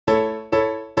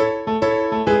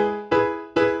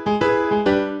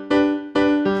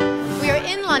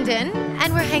London,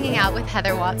 and we're hanging out with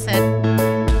Heather Watson.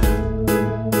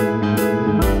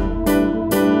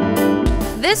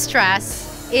 This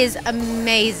dress is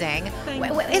amazing.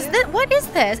 What is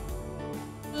this?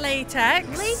 Latex.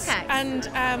 Latex.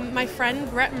 And my friend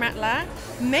Brett Mettler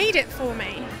made it for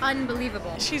me.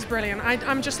 Unbelievable. She's brilliant.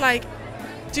 I'm just like,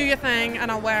 do your thing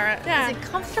and I'll wear it. Yeah. Is it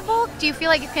comfortable? Do you feel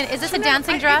like you can? Is this a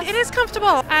dancing dress? It is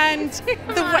comfortable, and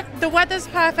the weather's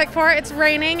perfect for it. It's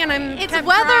raining, and It's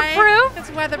weatherproof. It's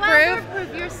weatherproof.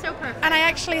 Weatherproof. You're so perfect. And I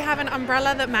actually have an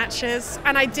umbrella that matches,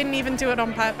 and I didn't even do it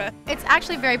on purpose. It's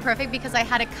actually very perfect because I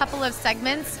had a couple of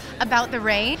segments about the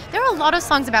rain. There are a lot of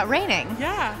songs about raining.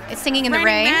 Yeah. It's singing in the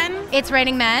rain. Men. It's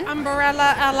raining men.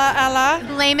 Umbrella, Ella, Ella.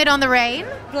 Blame it on the rain.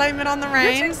 Blame it on the You're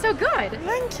rain. doing so good.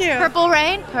 Thank you. Purple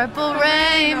rain, purple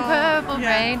rain, purple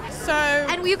rain. So.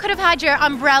 And you could have had your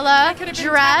umbrella I could have been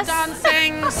dress.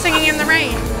 dancing, singing in the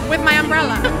rain with my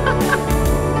umbrella.